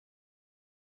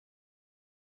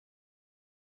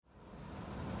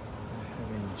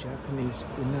Japanese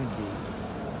unagi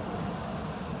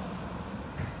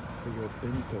for your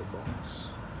bento box.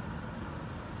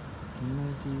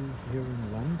 Unagi here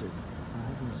in London. I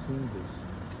haven't seen this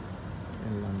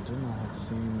in London. I have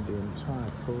seen the entire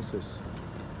process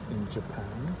in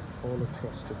Japan, all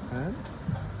across Japan.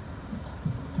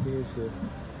 Here's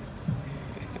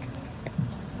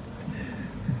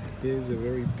a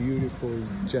very beautiful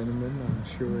gentleman. I'm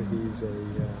sure he's a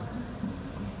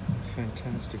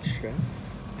fantastic chef,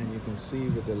 and you can see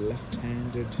with the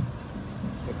left-handed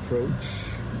approach,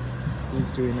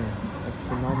 he's doing a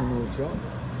phenomenal job.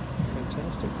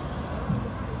 Fantastic.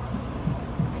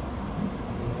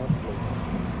 Lovely.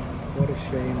 What a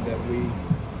shame that we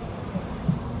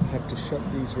have to shut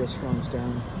these restaurants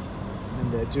down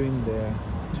and they're doing their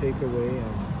takeaway,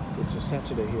 and it's a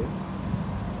Saturday here.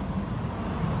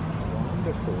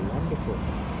 Wonderful, wonderful.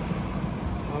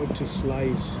 How to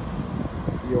slice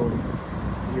your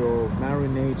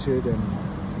marinated and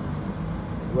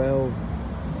well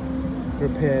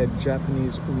prepared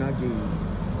Japanese unagi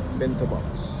bento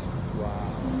box. Wow.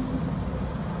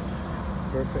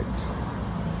 Perfect.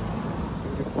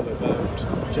 Beautiful about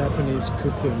Japanese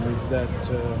cooking is that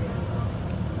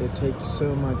it takes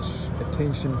so much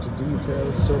attention to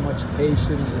detail, so much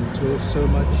patience, and so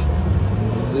much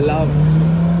love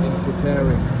in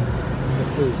preparing the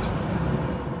food.